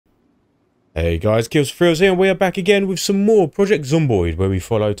Hey guys, Kills Thrills here, and we are back again with some more Project Zomboid, where we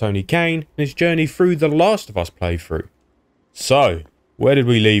follow Tony Cain and his journey through the Last of Us playthrough. So, where did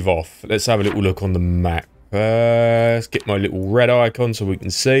we leave off? Let's have a little look on the map. Let's get my little red icon so we can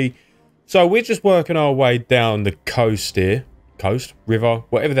see. So, we're just working our way down the coast here. Coast? River?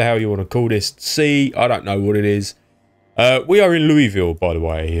 Whatever the hell you want to call this. Sea? I don't know what it is. We are in Louisville, by the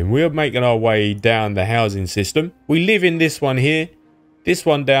way, and we are making our way down the housing system. We live in this one here. This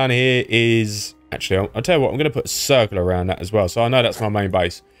one down here is... Actually, I'll tell you what, I'm going to put a circle around that as well, so I know that's my main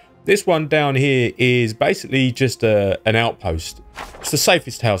base. This one down here is basically just an outpost. It's the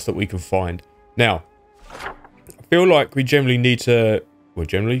safest house that we can find. Now, I feel like we generally need to... Well,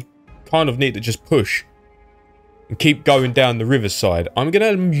 generally, kind of need to just push and keep going down the riverside. I'm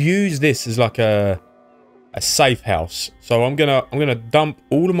going to use this as like a safe house. So I'm gonna dump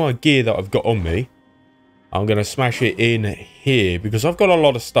all of my gear that I've got on me. I'm going to smash it in here because I've got a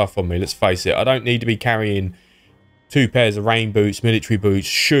lot of stuff on me, let's face it. I don't need to be carrying 2 pairs of rain boots, military boots,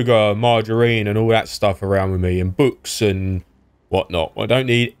 sugar, margarine and all that stuff around with me, and books and whatnot. I don't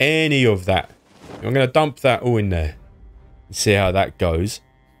need any of that. I'm going to dump that all in there and see how that goes.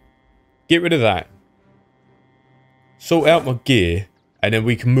 Get rid of that. Sort out my gear, and then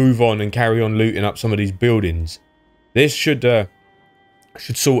we can move on and carry on looting up some of these buildings. This should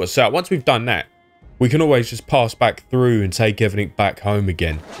sort us out. Once we've done that, we can always just pass back through and take everything back home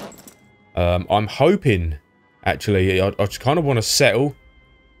again. I'm hoping, actually, I just kind of want to settle.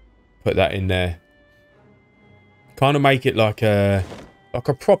 Put that in there. Kind of make it like a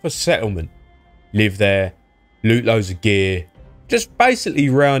proper settlement. Live there, loot loads of gear. Just basically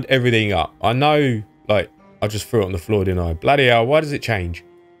round everything up. I know, like, I just threw it on the floor, didn't I? Bloody hell, why does it change?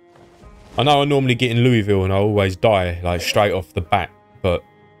 I know I normally get in Louisville and I always die, like, straight off the bat. But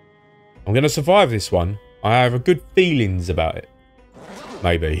I'm going to survive this one. I have a good feelings about it.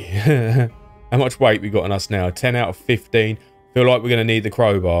 Maybe. How much weight we got on us now? 10 out of 15. Feel like we're going to need the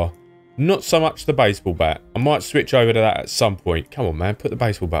crowbar. Not so much the baseball bat. I might switch over to that at some point. Come on, man. Put the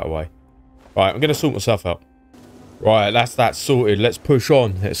baseball bat away. Right, I'm going to sort myself up. Right, that's that sorted. Let's push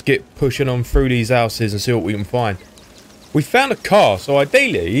on. Let's get pushing on through these houses and see what we can find. We found a car. So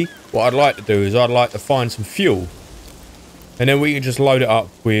ideally, what I'd like to do is I'd like to find some fuel. And then we can just load it up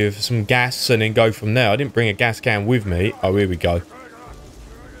with some gas and then go from there. I didn't bring a gas can with me. Oh, here we go.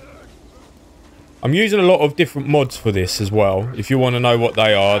 I'm using a lot of different mods for this as well. If you want to know what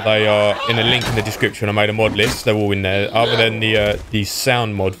they are in a link in the description. I made a mod list. They're all in there. Other than the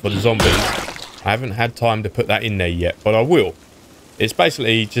sound mod for the zombies. I haven't had time to put that in there yet, but I will. It's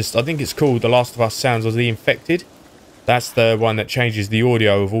basically just, I think it's called The Last of Us Sounds of the Infected. That's the one that changes the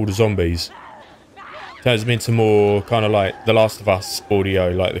audio of all the zombies. Turns them into more kind of like The Last of Us audio,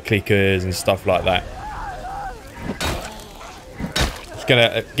 like the clickers and stuff like that. Just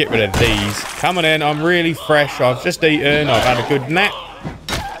gonna get rid of these. Come on in, I'm really fresh. I've just eaten, I've had a good nap.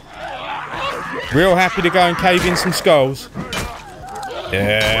 Real happy to go and cave in some skulls.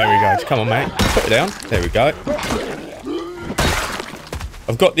 There we go. Just come on, mate. Put it down. There we go.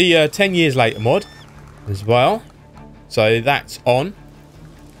 I've got the 10 years later mod as well. So that's on.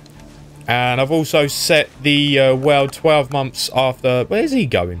 And I've also set the world 12 months after... Where's he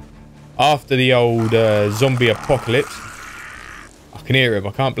going? After the old zombie apocalypse. I can hear him.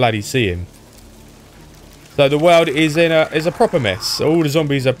 I can't bloody see him. So the world is in a proper mess. All the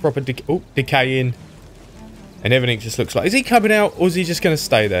zombies are proper decaying. And everything just looks like... Is he coming out or is he just going to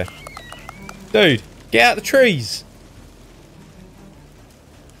stay there? Dude, get out the trees.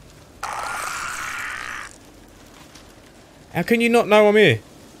 How can you not know I'm here?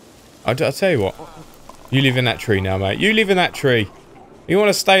 I'll tell you what. You live in that tree now, mate. You live in that tree. You want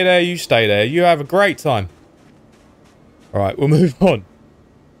to stay there, you stay there. You have a great time. Alright, we'll move on.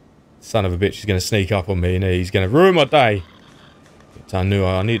 Son of a bitch is going to sneak up on me and he's going to ruin my day. I knew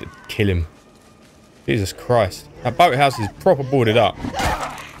I need to kill him. Jesus Christ. That boathouse is proper boarded up.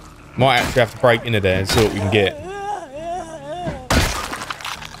 Might actually have to break into there and see what we can get.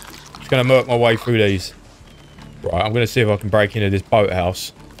 Just going to murk my way through these. Right, I'm going to see if I can break into this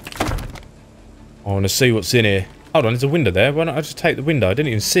boathouse. I want to see what's in here. Hold on, there's a window there. Why don't I just take the window? I didn't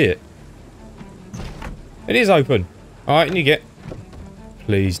even see it. It is open. Alright, and you get...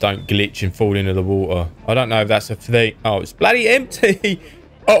 Please don't glitch and fall into the water. I don't know if that's a thing. Oh, it's bloody empty.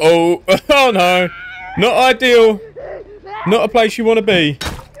 Uh-oh. Oh, no. Not ideal. Not a place you want to be.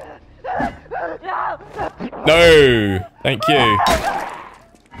 No. Thank you.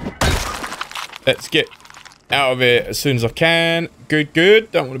 Let's get out of it as soon as I can. Good,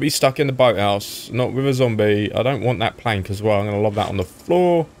 good. Don't want to be stuck in the boathouse. Not with a zombie. I don't want that plank as well. I'm going to lob that on the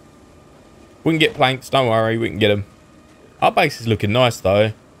floor. We can get planks. Don't worry. We can get them. Our base is looking nice,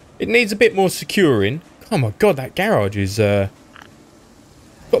 though. It needs a bit more securing. Oh my god, that garage is got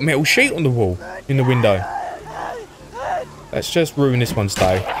a metal sheet on the wall in the window. Let's just ruin this one's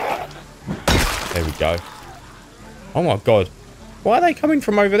day. There we go. Oh my god. Why are they coming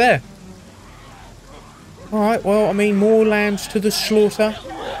from over there? Alright, well, I mean, more lambs to the slaughter.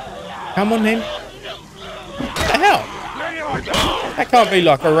 Come on then. What the hell? That can't be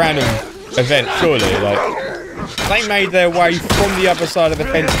like a random event, surely. Like, they made their way from the other side of the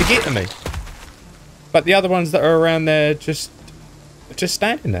fence to get to me. But the other ones that are around there just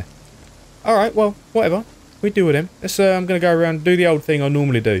standing there. Alright, well, whatever. We deal with them. Let's, I'm going to go around and do the old thing I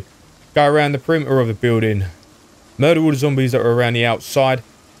normally do. Go around the perimeter of the building. Murder all the zombies that are around the outside.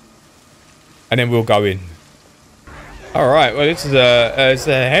 And then we'll go in. Alright, well this is it's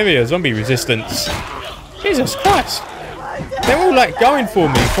a heavier zombie resistance. Jesus Christ. They're all like going for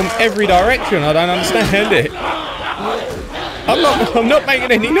me from every direction. I don't understand it. I'm not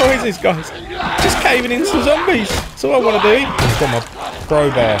making any noises, guys. Just caving in some zombies. That's all I want to do. I've got my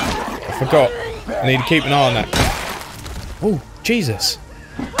crowbar. I forgot. I need to keep an eye on that. Oh, Jesus.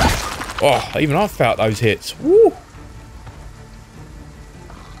 Oh, even I felt those hits. Woo.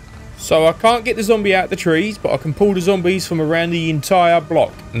 So I can't get the zombie out of the trees, but I can pull the zombies from around the entire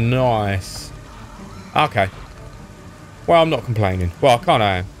block. Nice. Okay. Well, I'm not complaining. Well, I kind of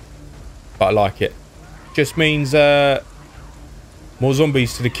am. But I like it. Just means more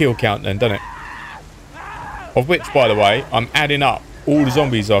zombies to the kill count then, doesn't it? Of which, by the way, I'm adding up all the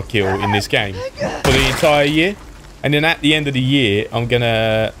zombies I kill in this game for the entire year. And then at the end of the year, I'm going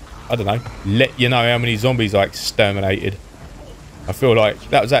to, I don't know, let you know how many zombies I exterminated. I feel like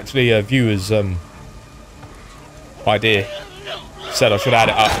that was actually a viewer's idea. Said I should add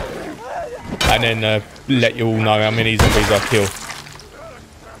it up. And then let you all know how many zombies I kill.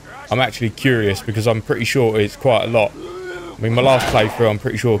 I'm actually curious because I'm pretty sure it's quite a lot. I mean, my last playthrough, I'm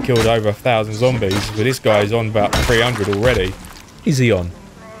pretty sure killed over 1,000 zombies. But this guy's on about 300 already. Is he on?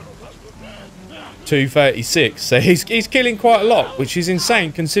 236. So he's killing quite a lot, which is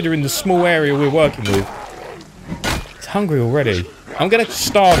insane considering the small area we're working with. He's hungry already. I'm going to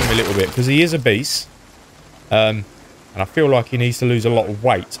starve him a little bit because he is a beast. And I feel like he needs to lose a lot of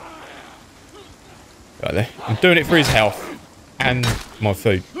weight. Right there. I'm doing it for his health and my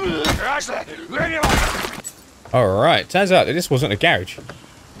food. Alright, turns out that this wasn't a garage.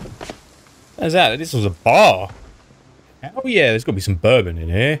 Turns out that this was a bar. Hell yeah, there's got to be some bourbon in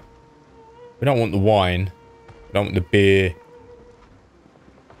here. We don't want the wine. We don't want the beer.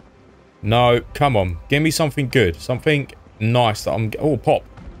 No, come on. Give me something good. Something nice that I'm... Oh, pop.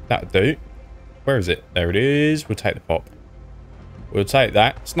 That'll do. Where is it? There it is. We'll take the pop. We'll take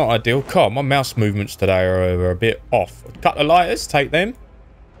that. It's not ideal. God, my mouse movements today are a bit off. Cut the lighters. Take them.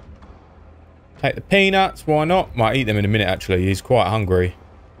 Take the peanuts. Why not? Might eat them in a minute, actually. He's quite hungry.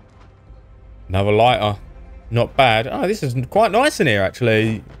 Another lighter. Not bad. Oh, this is quite nice in here,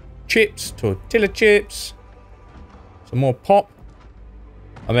 actually. Chips. Tortilla chips. Some more pop.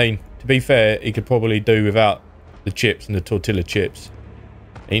 I mean, to be fair, he could probably do without the chips and the tortilla chips.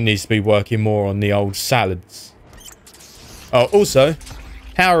 He needs to be working more on the old salads. Oh, also,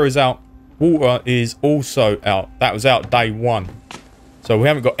 power is out. Water is also out. That was out day 1. So we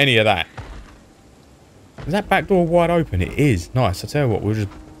haven't got any of that. Is that back door wide open? It is. Nice. I tell you what, we'll just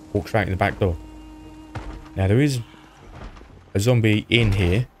walk straight in the back door. Now, there is a zombie in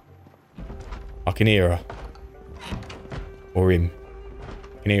here. I can hear her. Or him.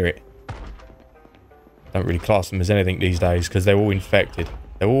 I can hear it. Don't really class them as anything these days because they're all infected.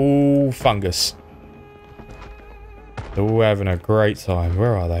 They're all fungus. They're all having a great time.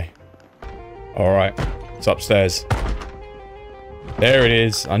 Where are they? Alright. It's upstairs. There it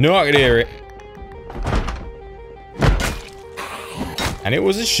is. I knew I could hear it. And it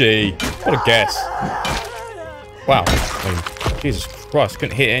was a she. What a guess. Wow. I mean, Jesus Christ.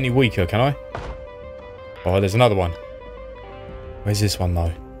 Couldn't hit it any weaker, can I? Oh, there's another one. Where's this one,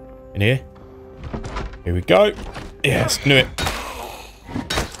 though? In here? Here we go. Yes, knew it.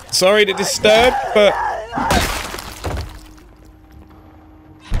 Sorry to disturb, but...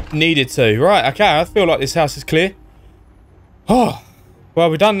 needed to. Right, okay. I feel like this house is clear. Oh. Well,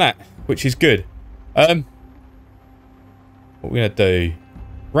 we've done that, which is good. What we're going to do...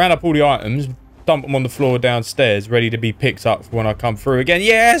 round up all the items, dump them on the floor downstairs, ready to be picked up when I come through again.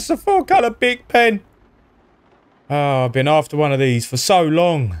 Yes, a 4-colour big pen. Oh, I've been after one of these for so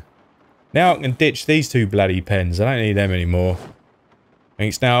long. Now I can ditch these 2 bloody pens. I don't need them anymore. I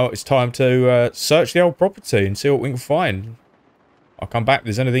think it's time to search the old property and see what we can find. I'll come back if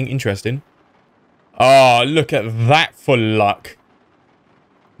there's anything interesting. Oh, look at that for luck.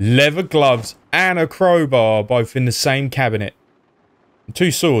 Leather gloves and a crowbar, both in the same cabinet.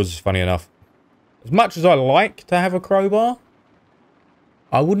 2 swords, funny enough. As much as I like to have a crowbar,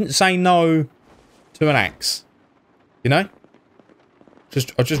 I wouldn't say no to an axe. You know?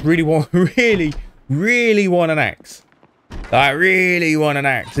 I just really want, really want an axe. I really want an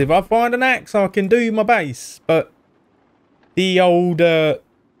axe. If I find an axe, I can do my base. But the old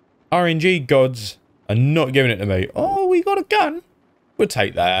RNG gods are not giving it to me. Oh, we got a gun. We'll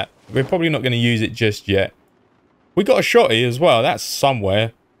take that. We're probably not going to use it just yet. We got a shotty as well. That's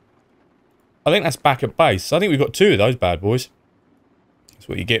somewhere. I think that's back at base. I think we've got 2 of those bad boys. That's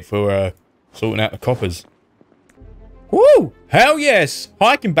what you get for sorting out the coppers. Woo! Hell yes!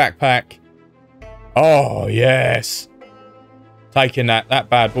 Hiking backpack. Oh, yes. Taking that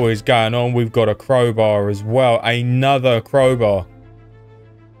bad boy is going on. We've got a crowbar as well. Another crowbar.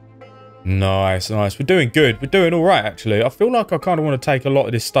 Nice, nice. We're doing good. We're doing all right, actually. I feel like I kind of want to take a lot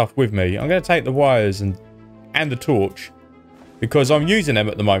of this stuff with me. I'm going to take the wires and the torch because I'm using them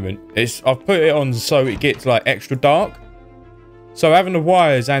at the moment. I've put it on so it gets like extra dark. So having the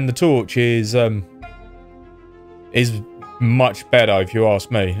wires and the torch is much better if you ask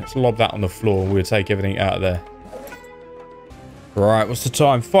me. Let's lob that on the floor. We'll take everything out of there. Right, what's the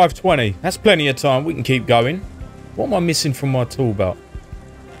time? 5:20. That's plenty of time. We can keep going. What am I missing from my tool belt?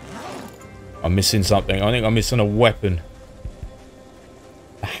 I'm missing something. I think I'm missing a weapon.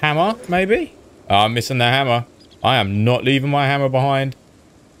 A hammer, maybe? Oh, I'm missing the hammer. I am not leaving my hammer behind.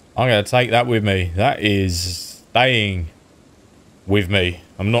 I'm going to take that with me. That is staying with me.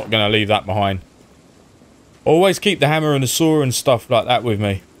 I'm not going to leave that behind. Always keep the hammer and the saw and stuff like that with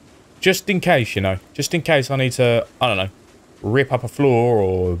me. Just in case, you know. Just in case I need to, I don't know, rip up a floor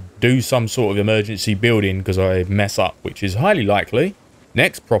or do some sort of emergency building because I mess up, which is highly likely.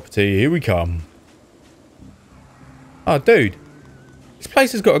 Next property, here we come. Oh, dude. This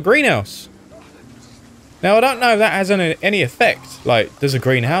place has got a greenhouse. Now, I don't know if that has any effect. Like, does a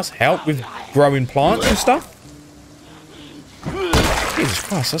greenhouse help with growing plants and stuff? Jesus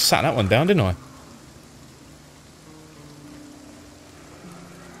Christ, I sat that one down, didn't I?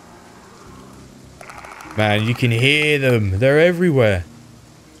 Man, you can hear them. They're everywhere.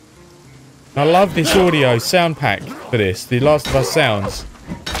 I love this audio sound pack for this. The Last of Us sounds.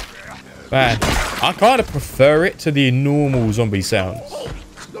 Man, I kind of prefer it to the normal zombie sounds.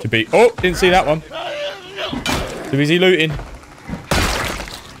 To be... Oh, didn't see that one. Too busy looting.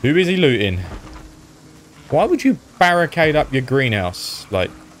 Too busy looting. Why would you barricade up your greenhouse?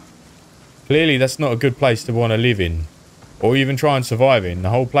 Like, clearly that's not a good place to want to live in. Or even try and survive in.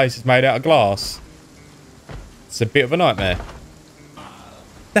 The whole place is made out of glass. It's a bit of a nightmare.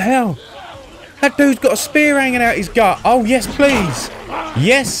 The hell? That dude's got a spear hanging out his gut. Oh, yes, please.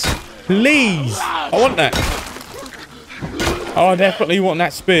 Yes, please. I want that. Oh, I definitely want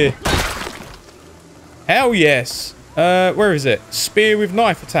that spear. Hell yes. Where is it? Spear with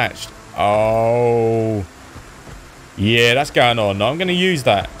knife attached. Oh. Yeah, that's going on. I'm going to use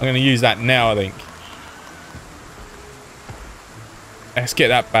that. I'm going to use that now, I think. Let's get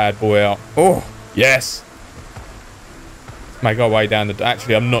that bad boy out. Oh, yes. Make our way down the...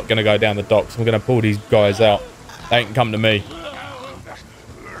 Actually, I'm not going to go down the docks. I'm going to pull these guys out. They can come to me.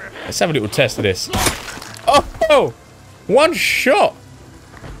 Let's have a little test of this. Oh! One shot!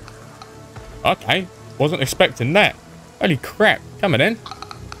 Okay. Wasn't expecting that. Holy crap. Come on in.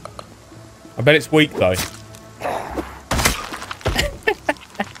 I bet it's weak, though.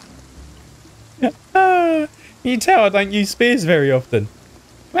 You can tell I don't use spears very often.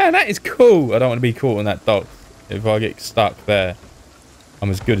 Man, that is cool. I don't want to be caught on that dock. If I get stuck there, I'm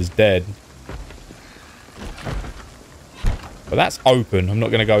as good as dead. But that's open. I'm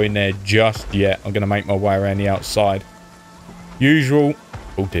not going to go in there just yet. I'm going to make my way around the outside. Usual.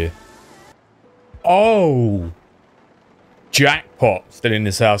 Oh, dear. Oh. Jackpot. Still in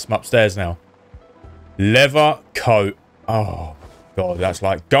this house. I'm upstairs now. Leather coat. Oh, God. That's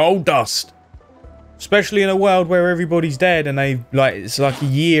like gold dust. Especially in a world where everybody's dead and it's like a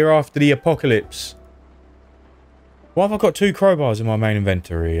year after the apocalypse. Why have I got 2 crowbars in my main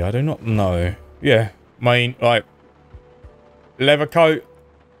inventory? I do not know. Yeah, like, leather coat.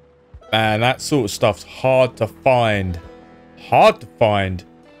 Man, that sort of stuff's hard to find. Hard to find.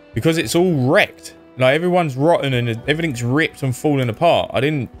 Because it's all wrecked. Like, everyone's rotten and everything's ripped and falling apart. I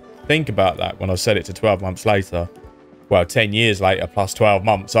didn't think about that when I said it to 12 months later. Well, 10 years later plus 12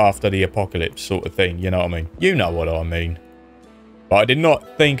 months after the apocalypse sort of thing. You know what I mean? You know what I mean. But I did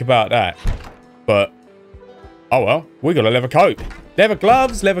not think about that. But... oh, well, we got a leather coat. Leather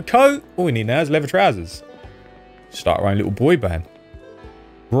gloves, leather coat. All we need now is leather trousers. Start our own little boy band.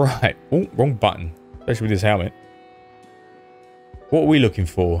 Right. Oh, wrong button. Especially with this helmet. What are we looking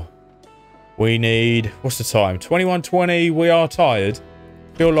for? We need... what's the time? 21:20. We are tired.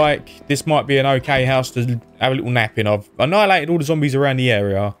 Feel like this might be an okay house to have a little nap in. I've annihilated all the zombies around the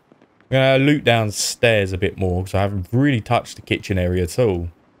area. I'm going to loot downstairs a bit more because I haven't really touched the kitchen area at all.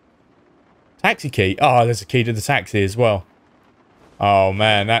 Taxi key. Oh, there's a key to the taxi as well. Oh,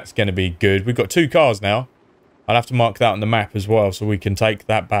 man, that's going to be good. We've got 2 cars now. I'll have to mark that on the map as well so we can take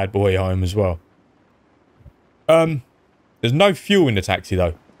that bad boy home as well. There's no fuel in the taxi,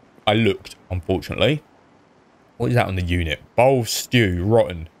 though. I looked, unfortunately. What is that on the unit? Bowl stew,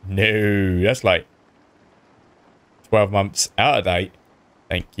 rotten. No, that's like 12 months out of date.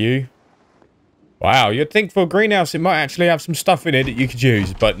 Thank you. Wow, you'd think for a greenhouse it might actually have some stuff in it that you could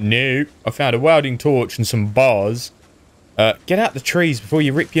use, but no. I found a welding torch and some bars. Get out the trees before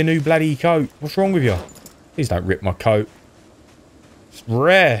you rip your new bloody coat. What's wrong with you? Please don't rip my coat. It's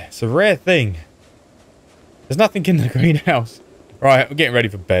rare. It's a rare thing. There's nothing in the greenhouse. Right, I'm getting ready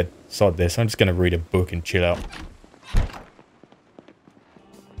for bed. Sod this. I'm just going to read a book and chill out.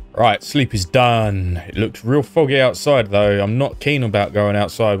 Right, sleep is done. It looks real foggy outside, though. I'm not keen about going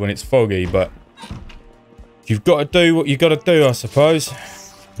outside when it's foggy, but you've got to do what you got to do, I suppose.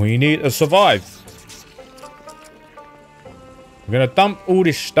 We need to survive. I'm going to dump all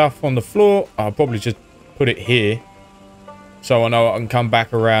this stuff on the floor. I'll probably just put it here so I know I can come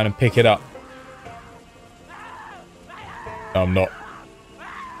back around and pick it up. No, I'm not.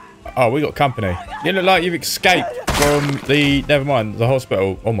 Oh, we got company. You look like you've escaped from the... Never mind, the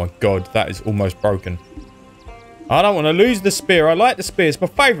hospital. Oh my god, that is almost broken. I don't want to lose the spear. I like the spear. It's my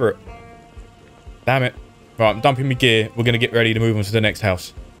favourite. Damn it. Right, I'm dumping my gear. We're going to get ready to move on to the next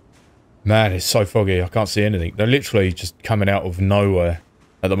house. Man, it's so foggy. I can't see anything. They're literally just coming out of nowhere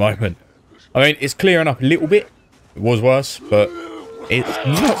at the moment. I mean, it's clearing up a little bit. It was worse, but it's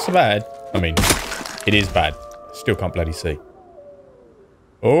not so bad. I mean, it is bad. Still can't bloody see.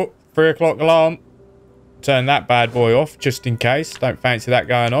 Oh, 3 o'clock alarm. Turn that bad boy off, just in case. Don't fancy that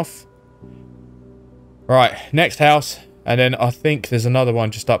going off. Right, next house. And then I think there's another one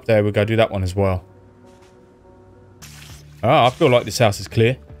just up there. We'll go do that one as well. Oh, I feel like this house is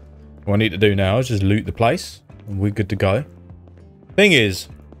clear. What I need to do now is just loot the place. And we're good to go. Thing is,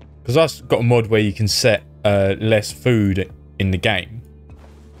 because I've got a mod where you can set less food in the game.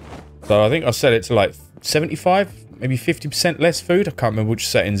 So I think I set it to like 75, maybe 50% less food. I can't remember which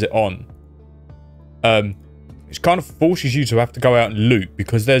settings it on. It kind of forces you to have to go out and loot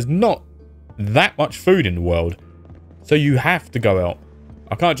because there's not that much food in the world. So you have to go out.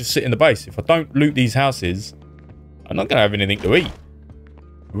 I can't just sit in the base. If I don't loot these houses, I'm not going to have anything to eat.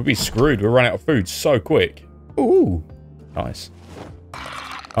 We'll be screwed. We'll run out of food so quick. Ooh, nice.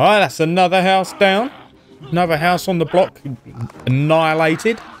 Alright, that's another house down. Another house on the block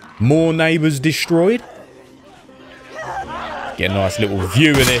annihilated. More neighbours destroyed. Get a nice little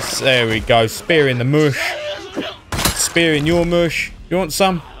view of this. There we go. Spear in the mush. Spear in your mush. You want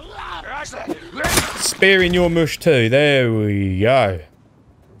some? Spear in your mush too. There we go.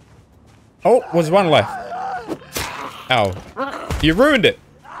 Oh, there's one left. Oh, you ruined it.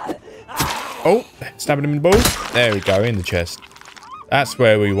 Oh, stabbing him in the balls. There we go, in the chest. That's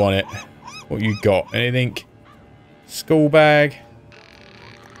where we want it. What you got? Anything? School bag?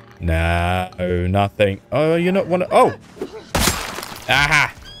 No, nothing. Oh, you're not one of... Oh!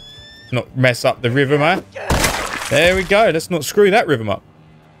 Aha! Not mess up the rhythm, huh? There we go. Let's not screw that rhythm up.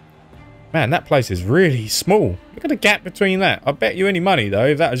 Man, that place is really small. Look at the gap between that. I bet you any money, though,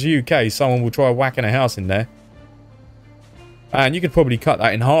 if that was UK, someone will try whacking a house in there. And you could probably cut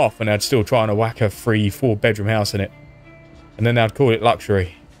that in half and they'd still try to whack a 3-4 bedroom house in it. And then they'd call it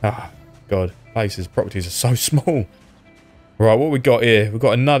luxury. Ah, God. Places, properties are so small. Right, what we got here? We've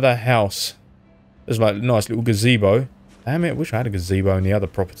got another house. There's like a nice little gazebo. Damn it, I wish I had a gazebo in the other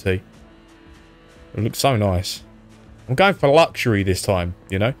property. It looks so nice. I'm going for luxury this time,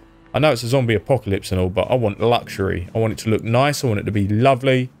 you know. I know it's a zombie apocalypse and all, but I want luxury. I want it to look nice. I want it to be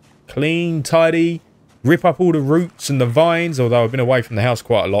lovely, clean, tidy. Rip up all the roots and the vines, although I've been away from the house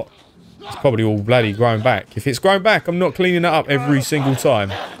quite a lot. It's probably all bloody grown back. If it's grown back, I'm not cleaning it up every single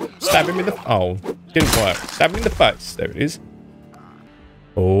time. Stab him in the... Oh, didn't work. Stab him in the face. There it is.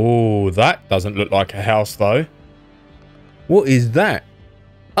 Oh, that doesn't look like a house, though. What is that?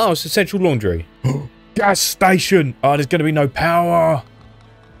 Oh, it's a central laundry. Gas station. Oh, there's going to be no power.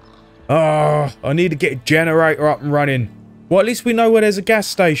 Oh, I need to get a generator up and running. Well, at least we know where there's a gas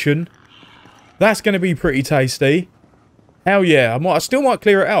station. That's going to be pretty tasty. Hell yeah. I still might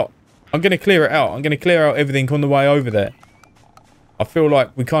clear it out. I'm going to clear it out. I'm going to clear out everything on the way over there. I feel like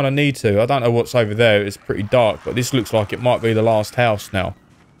we kind of need to. I don't know what's over there. It's pretty dark, but this looks like it might be the last house now.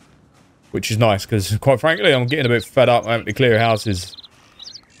 Which is nice, because quite frankly, I'm getting a bit fed up having to clear houses.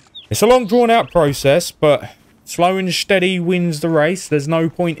 It's a long, drawn-out process, but Slow and steady wins the race. There's no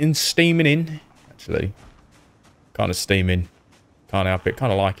point in steaming in. Actually, kind of steaming. Can't help it.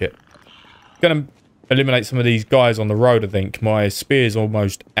 Kind of like it. Gonna eliminate some of these guys on the road, I think. My spear's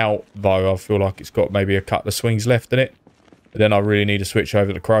almost out, though. I feel like it's got maybe a couple of swings left in it. But then I really need to switch over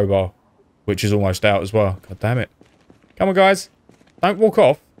to the crowbar, which is almost out as well. God damn it. Come on, guys. Don't walk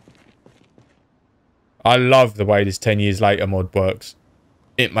off. I love the way this 10 years later mod works.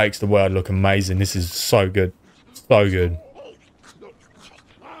 It makes the world look amazing. This is so good. So good.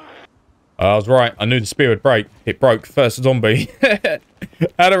 I was right. I knew the spear would break. It broke. First zombie. Had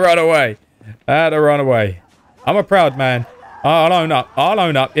to run away. Had to run away. I'm a proud man. I'll own up. I'll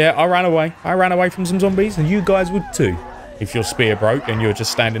own up. Yeah, I ran away. I ran away from some zombies, and you guys would too. If your spear broke and you're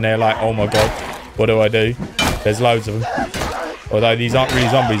just standing there like, oh my god, what do I do? There's loads of them. Although these aren't really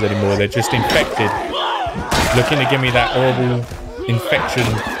zombies anymore. They're just infected. Looking to give me that horrible infection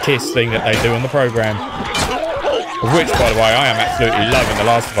kiss thing that they do on the program. Of which, by the way, I am absolutely loving the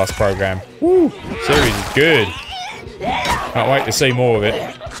Last of Us program. Woo! Series is good. Can't wait to see more of it.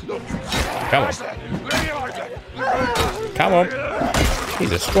 Come on. Come on.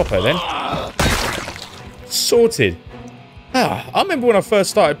 He's a stropper then. Sorted. I remember when I first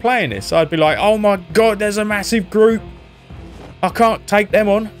started playing this, I'd be like, oh my god, there's a massive group. I can't take them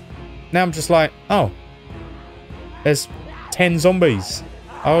on. Now I'm just like, oh. There's 10 zombies.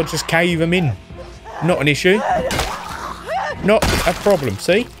 I'll just cave them in. Not an issue. Not a problem,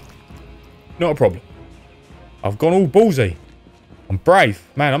 see? Not a problem. I've gone all ballsy. I'm brave.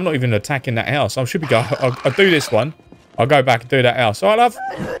 Man, I'm not even attacking that house. I should be going. I'll do this one. I'll go back and do that house. All right, love?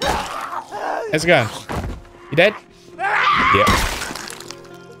 How's it going? You dead? Yeah.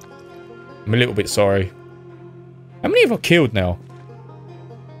 I'm a little bit sorry. How many have I killed now?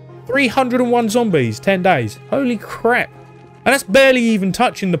 301 zombies, 10 days. Holy crap. And that's barely even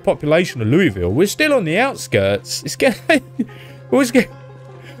touching the population of Louisville. We're still on the outskirts. It's getting...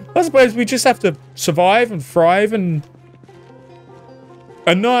 I suppose we just have to survive and thrive and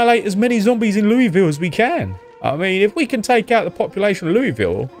annihilate as many zombies in Louisville as we can. I mean, if we can take out the population of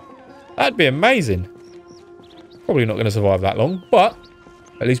Louisville, that'd be amazing. Probably not going to survive that long, but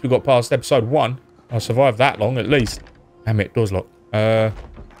at least we got past episode 1. I'll survive that long, at least. Damn it, door's locked.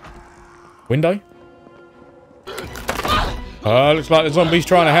 Window? Looks like the zombie's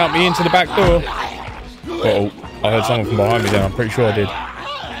trying to help me into the back door. Uh-oh. I heard someone from behind me then. I'm pretty sure I did.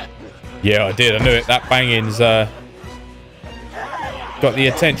 Yeah, I did. I knew it. That banging's got the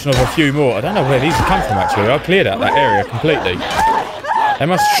attention of a few more. I don't know where these have come from, actually. I cleared out that area completely. They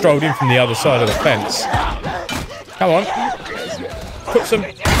must have strolled in from the other side of the fence. Come on. Put some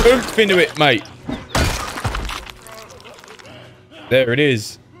oomph into it, mate. There it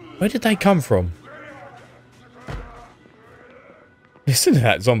is. Where did they come from? Listen to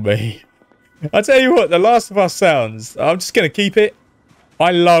that zombie. I tell you what, The Last of Us sounds. I'm just going to keep it.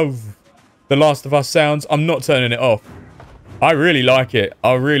 I love The Last of Us sounds. I'm not turning it off. I really like it.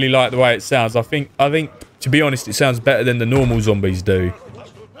 I really like the way it sounds. I think, to be honest, it sounds better than the normal zombies do.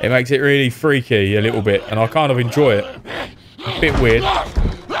 It makes it really freaky a little bit, and I kind of enjoy it. A bit weird.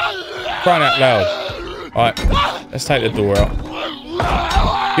 Crying out loud. Alright, let's take the door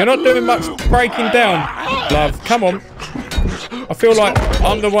out. You're not doing much breaking down, love. Come on. I feel like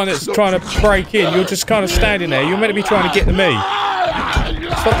I'm the one that's trying to break in. You're just kind of standing there. You're meant to be trying to get to me.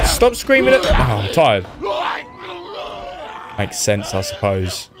 Stop screaming at... Oh, I'm tired. Makes sense, I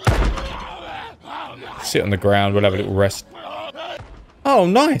suppose. Sit on the ground. We'll have a little rest. Oh,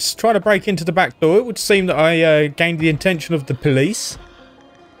 nice. Try to break into the back door. It would seem that I gained the attention of the police.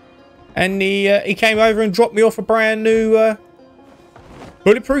 And he came over and dropped me off a brand new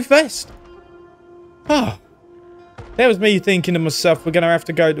bulletproof vest. Ah. That was me thinking to myself, we're going to have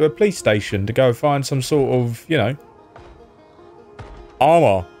to go to a police station to go find some sort of, you know,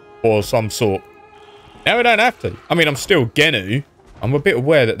 armor or some sort. Now we don't have to. I mean, I'm still gonna. I'm a bit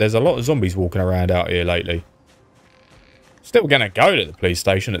aware that there's a lot of zombies walking around out here lately. Still going to go to the police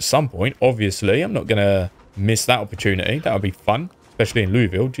station at some point, obviously. I'm not going to miss that opportunity. That would be fun, especially in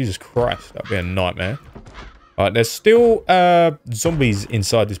Louisville. Jesus Christ, that would be a nightmare. Alright, there's still zombies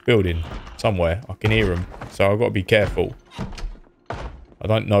inside this building somewhere. I can hear them, so I've got to be careful. I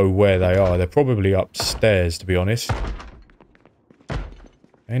don't know where they are. They're probably upstairs, to be honest.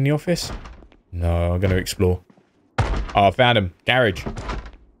 In the office? No, I'm going to explore. Oh, I found him. Garage.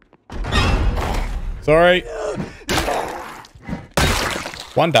 Sorry.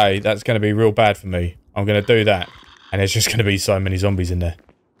 One day, that's going to be real bad for me. I'm going to do that. And there's just going to be so many zombies in there.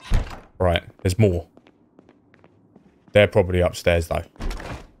 Right, there's more. They're probably upstairs, though.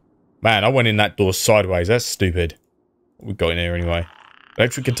 Man, I went in that door sideways. That's stupid. What we got in here, anyway?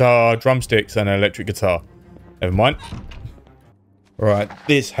 Electric guitar, drumsticks, and an electric guitar. Never mind. Right,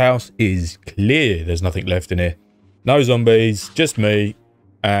 this house is clear. There's nothing left in here. No zombies, just me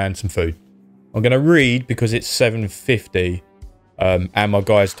and some food. I'm going to read because it's 7:50 and my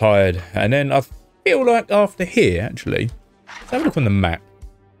guy's tired. And then I feel like after here, actually, let's have a look on the map.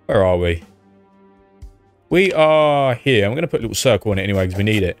 Where are we? We are here. I'm going to put a little circle on it anyway because we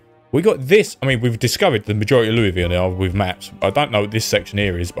need it. We got this. I mean, we've discovered the majority of Louisville now with maps. I don't know what this section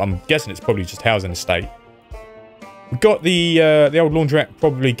here is, but I'm guessing it's probably just housing estate. We've got the old laundrette,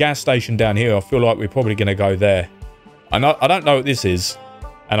 probably gas station down here. I feel like we're probably going to go there. I don't know what this is,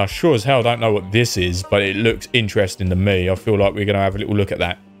 and I sure as hell don't know what this is, but it looks interesting to me. I feel like we're going to have a little look at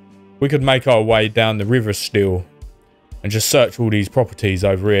that. We could make our way down the river still and just search all these properties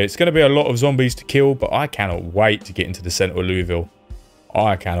over here. It's going to be a lot of zombies to kill, but I cannot wait to get into the centre of Louisville.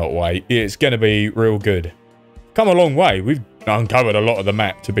 I cannot wait. It's going to be real good. Come a long way. We've uncovered a lot of the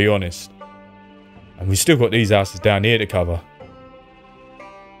map, to be honest. And we've still got these houses down here to cover.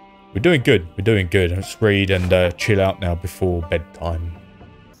 We're doing good. We're doing good. Let's read and chill out now before bedtime.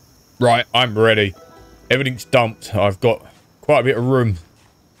 Right, I'm ready. Everything's dumped. I've got quite a bit of room.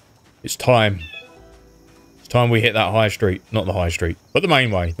 It's time. It's time we hit that high street. Not the high street, but the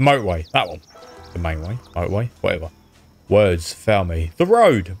main way. The motorway. That one. The main way. Motorway. Whatever. Words fail me. The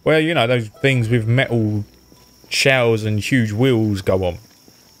road. Where, you know, those things with metal shells and huge wheels go on.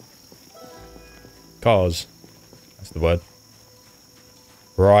 Cars. That's the word.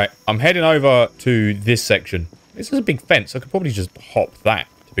 Right. I'm heading over to this section. This is a big fence. I could probably just hop that,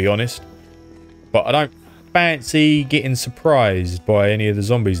 to be honest. But I don't fancy getting surprised by any of the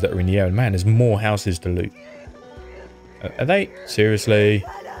zombies that are in the area. Man, there's more houses to loot. Are they? Seriously?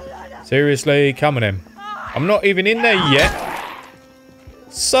 Seriously? Come on in. I'm not even in there yet.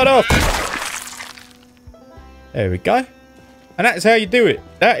 Shut up. There we go. And that's how you do it.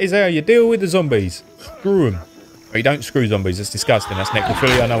 That is how you deal with the zombies. Screw them. Oh, you don't screw zombies. That's disgusting. That's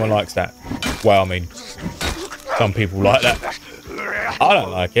necrophilia. No one likes that. Well, I mean, some people like that. I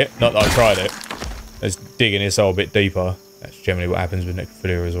don't like it. Not that I tried it. Let's dig in this hole a bit deeper. That's generally what happens with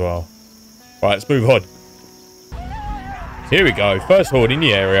necrophilia as well. Right, let's move on. Here we go. First horde in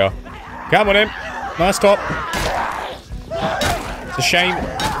the area. Come on in. Nice top. It's a shame.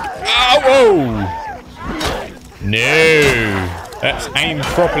 Oh, whoa. No. Let's aim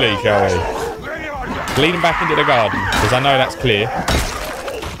properly, shall we? Lead him back into the garden, because I know that's clear.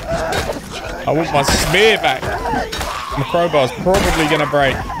 I want my spear back. My crowbar's probably going to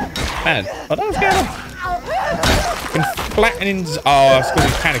break. Man, I don't know what's going on. Been flattening. Oh, it's because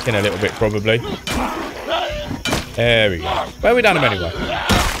he's panicking a little bit, probably. There we go. Where we done him anyway?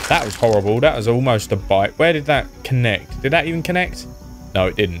 That was horrible. That was almost a bite. Where did that connect? Did that even connect? No,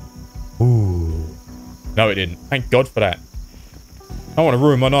 it didn't. Ooh. No, it didn't. Thank God for that. I want to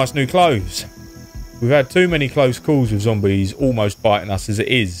ruin my nice new clothes. We've had too many close calls with zombies almost biting us as it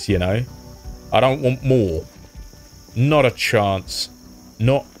is, you know. I don't want more. Not a chance.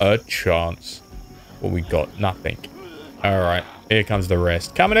 Not a chance. What we got? Nothing. Alright. Here comes the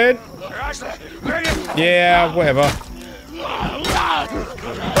rest. Coming in. Yeah, whatever.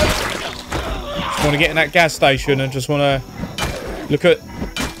 Just want to get in that gas station and just want to look at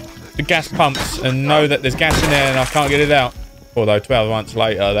the gas pumps and know that there's gas in there and I can't get it out. Although 12 months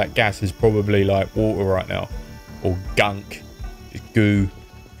later, that gas is probably like water right now. Or gunk. Just goo.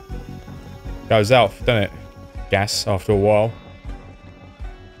 Goes off, doesn't it? Gas after a while.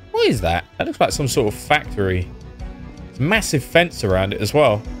 What is that? That looks like some sort of factory. There's a massive fence around it as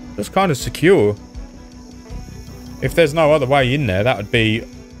well. Looks kind of secure. If there's no other way in there, that would be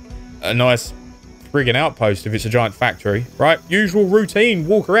a nice friggin' outpost if it's a giant factory. Right, usual routine.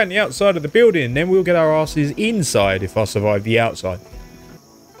 Walk around the outside of the building. Then we'll get our asses inside if I survive the outside.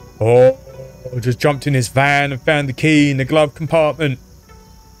 Oh, I just jumped in this van and found the key in the glove compartment.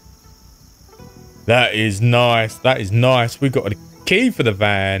 That is nice. That is nice. We've got a key for the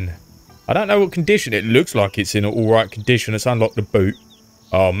van. I don't know what condition. It looks like it's in an alright condition. Let's unlock the boot.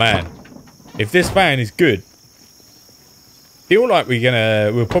 Oh, man. If this van is good, feel like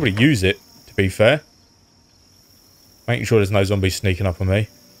we'll probably use it, to be fair. Making sure there's no zombies sneaking up on me.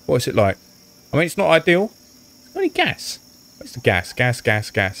 What is it like? I mean, it's not ideal. It's got any gas? Where's the gas?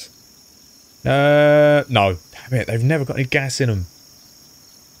 Gas. No. Damn it. They've never got any gas in them.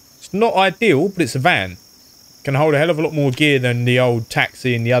 It's not ideal, but it's a van. Can hold a hell of a lot more gear than the old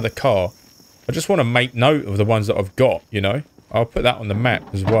taxi and the other car. I just want to make note of the ones that I've got, you know. I'll put that on the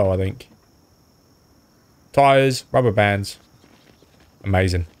map as well, I think. Tyres, rubber bands.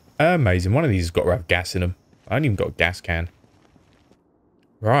 Amazing. Amazing. One of these has got to have gas in them. I ain't even got a gas can.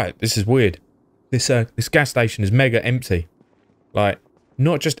 Right, this is weird. This gas station is mega empty. Like,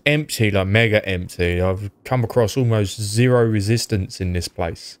 not just empty, like mega empty. I've come across almost zero resistance in this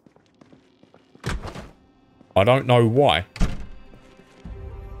place. I don't know why.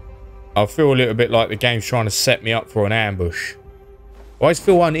 I feel a little bit like the game's trying to set me up for an ambush. I always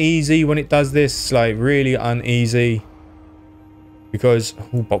feel uneasy when it does this, like really uneasy. Because,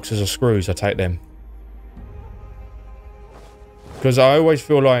 oh, boxes of screws, I take them. Because I always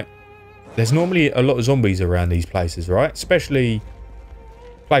feel like there's normally a lot of zombies around these places, right? Especially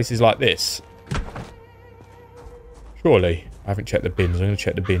places like this. Surely. I haven't checked the bins. I'm going to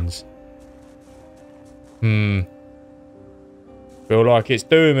check the bins. Feel like it's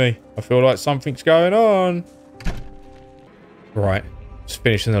doing me. I feel like something's going on. Right. Just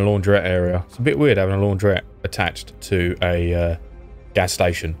finishing the laundrette area. It's a bit weird having a laundrette attached to a gas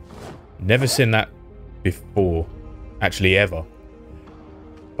station. Never seen that before. Actually, ever.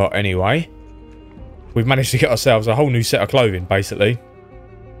 But anyway, we've managed to get ourselves a whole new set of clothing, basically.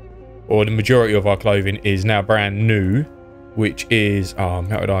 Or the majority of our clothing is now brand new, which is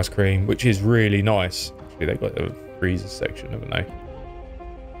melted ice cream, which is really nice. Actually, they've got the freezer section, haven't they?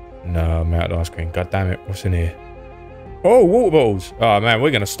 No, melted ice cream. God damn it, what's in here? Oh, water bottles. Oh man,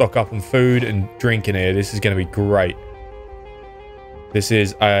 we're going to stock up on food and drink in here. This is going to be great. This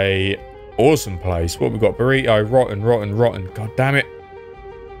is a awesome place. What we got? Burrito, rotten. God damn it.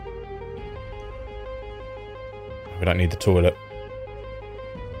 We don't need the toilet.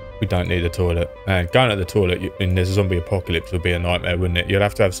 We don't need the toilet. Man, going to the toilet in this zombie apocalypse would be a nightmare, wouldn't it? You'd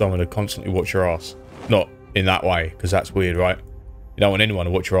have to have someone to constantly watch your ass. Not in that way, because that's weird, right? You don't want anyone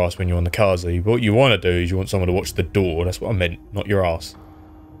to watch your ass when you're on the carsey. What you want to do is you want someone to watch the door. That's what I meant, not your ass.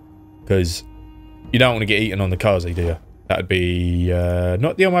 Because you don't want to get eaten on the carsey, do you? That would be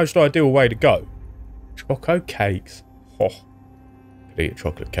not the most ideal way to go. Choco cakes. Oh, could eat a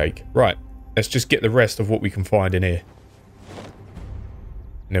chocolate cake. Right. Let's just get the rest of what we can find in here.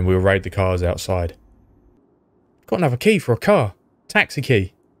 And then we'll raid the cars outside. Got another key for a car. Taxi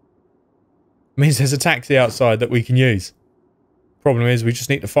key. Means there's a taxi outside that we can use. Problem is, we just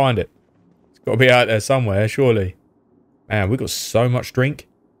need to find it. It's got to be out there somewhere, surely. Man, we've got so much drink.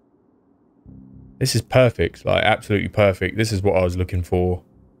 This is perfect. Like, absolutely perfect. This is what I was looking for.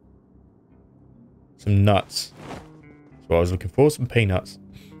 Some nuts. That's what I was looking for. Some peanuts.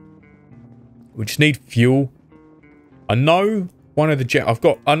 We just need fuel. I know one of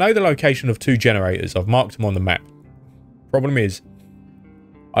the I know the location of 2 generators. I've marked them on the map. Problem is,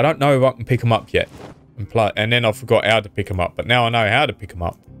 I don't know if I can pick them up yet. And then I forgot how to pick them up. But now I know how to pick them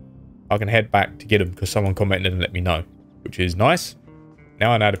up. I can head back to get them because someone commented and let me know. Which is nice.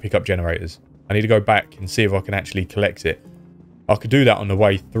 Now I know how to pick up generators. I need to go back and see if I can actually collect it. I could do that on the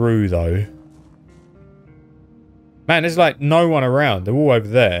way through though. Man, there's like no one around. They're all over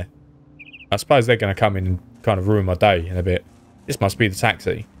there. I suppose they're going to come in and kind of ruin my day in a bit. This must be the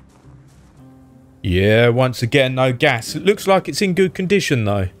taxi. Yeah, once again, no gas. It looks like it's in good condition,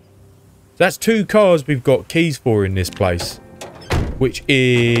 though. That's 2 cars we've got keys for in this place. Which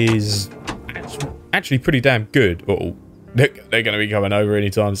is actually pretty damn good. Uh-oh. They're going to be coming over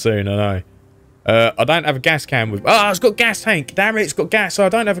anytime soon, I know. I don't have a gas can with... Oh, it's got gas tank. Damn it, it's got gas. So I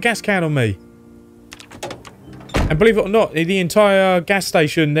don't have a gas can on me. And believe it or not, in the entire gas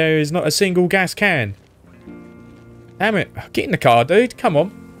station, there is not a single gas can. Damn it. Get in the car, dude. Come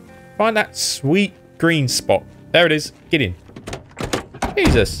on. Find that sweet green spot. There it is. Get in.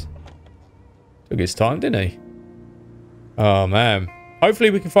 Jesus. Took his time, didn't he? Oh, man. Hopefully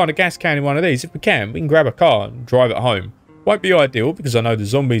we can find a gas can in one of these. If we can grab a car and drive it home. Won't be ideal, because I know the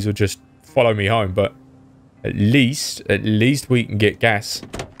zombies will just follow me home. But at least we can get gas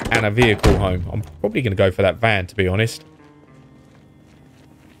and a vehicle home. I'm probably going to go for that van, to be honest.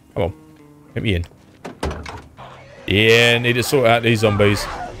 Come on. Get me in. Yeah, need to sort out these zombies.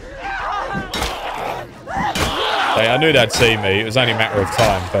 Hey, I knew they'd see me. It was only a matter of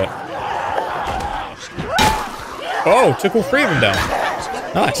time, but... Oh, took all 3 of them down.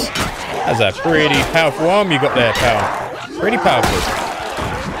 Nice. That's a pretty powerful arm you got there, pal. Pretty powerful.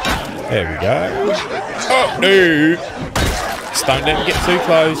 There we go. Oh, no. Just don't let them get too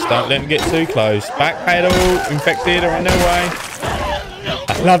close. Don't let them get too close. Backpedal. Infected are on their way.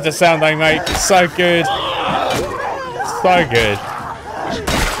 I love the sound they make. It's so good. So good.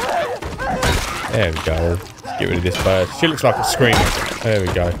 There we go. Let's get rid of this bird. She looks like a screamer. There we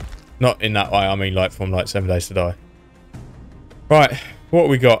go. Not in that way. I mean like from like 7 Days to Die. Right. What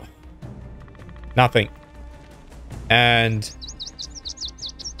we got? Nothing. And...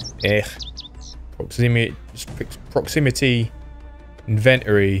 Proximity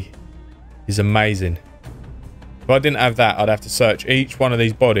inventory is amazing. If I didn't have that, I'd have to search each one of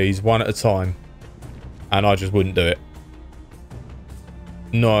these bodies one at a time. And I just wouldn't do it.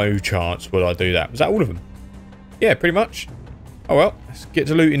 No chance will I do that. Was that all of them? Yeah, pretty much. Oh well, let's get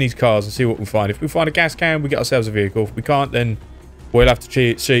to looting these cars and see what we find. If we find a gas can, we get ourselves a vehicle. If we can't, then we'll have to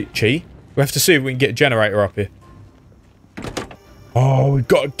cheat. We'll have to see if we can get a generator up here. Oh, we've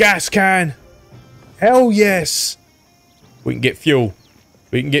got a gas can. Hell yes. We can get fuel.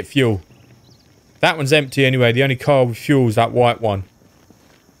 We can get fuel. That one's empty anyway. The only car with fuel is that white one.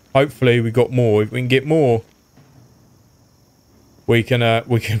 Hopefully we got more. If we can get more, we can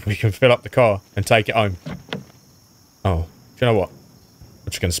fill up the car and take it home. Oh, do you know what? I'm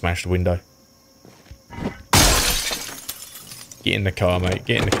just gonna smash the window. Get in the car, mate.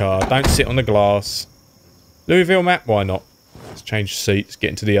 Get in the car. Don't sit on the glass. Louisville map? Why not? Let's change seats. Get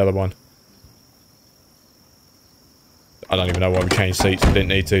into the other one. I don't even know why we changed seats. We didn't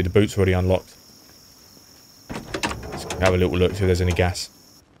need to. The boot's already unlocked. Let's have a little look, see if there's any gas.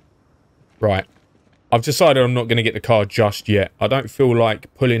 Right. I've decided I'm not going to get the car just yet. I don't feel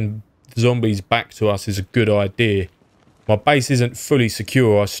like pulling zombies back to us is a good idea. My base isn't fully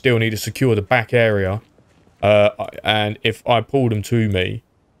secure. I still need to secure the back area. And if I pull them to me,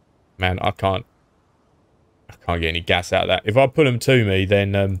 man, I can't get any gas out of that. If I pull them to me,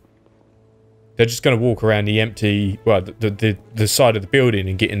 then they're just going to walk around the empty, well, the side of the building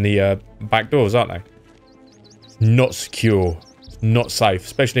and get in the back doors, aren't they? It's not secure. It's not safe,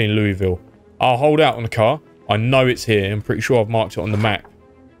 especially in Louisville. I'll hold out on the car. I know it's here. I'm pretty sure I've marked it on the map.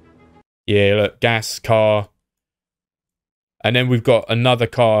 Yeah, look, gas, car. And then we've got another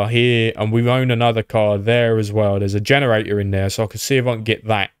car here, and we own another car there as well. There's a generator in there, so I can see if I can get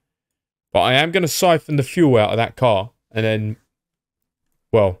that. But I am going to siphon the fuel out of that car, and then,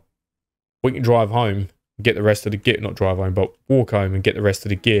 well, we can drive home and get the rest of the gear. Not drive home, but walk home and get the rest of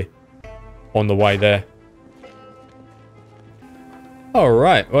the gear on the way there.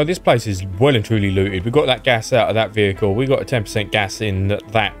 Alright, well, this place is well and truly looted. We got that gas out of that vehicle. We got a 10% gas in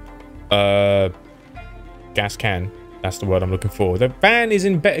that gas can. That's the word I'm looking for. The van is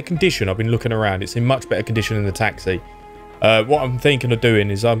in better condition. I've been looking around. It's in much better condition than the taxi. What I'm thinking of doing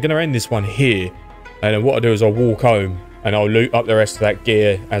is I'm going to end this one here. And then what I'll do is I'll walk home and I'll loot up the rest of that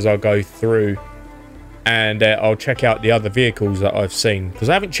gear as I go through. And I'll check out the other vehicles that I've seen. Because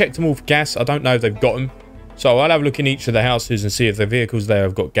I haven't checked them all for gas. I don't know if they've got them. So I'll have a look in each of the houses and see if the vehicles there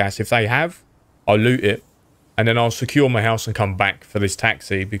have got gas. If they have, I'll loot it. And then I'll secure my house and come back for this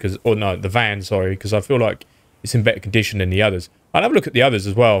taxi. Because, or no, the van, sorry. Because I feel like it's in better condition than the others. I'll have a look at the others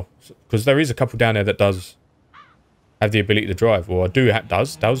as well. Because there is a couple down there that does have the ability to drive. Or I do,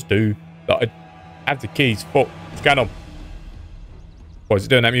 does do. But I have the keys. Oh, what's going on? What is it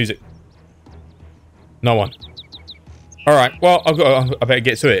doing that music? No one. Alright, well, I better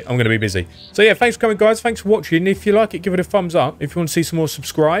get to it. I'm going to be busy. So yeah, thanks for coming, guys. Thanks for watching. If you like it, give it a thumbs up. If you want to see some more,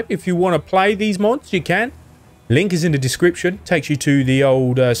 subscribe. If you want to play these mods, you can. Link is in the description. Takes you to the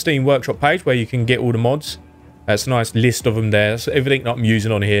old Steam Workshop page where you can get all the mods. That's a nice list of them there. That's everything that I'm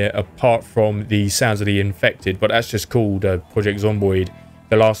using on here, apart from the Sounds of the Infected. But that's just called Project Zomboid,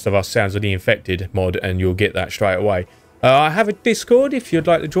 The Last of Us Sounds of the Infected mod, and you'll get that straight away. I have a Discord. If you'd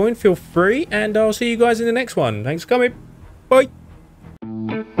like to join, feel free. And I'll see you guys in the next one. Thanks for coming. Bye.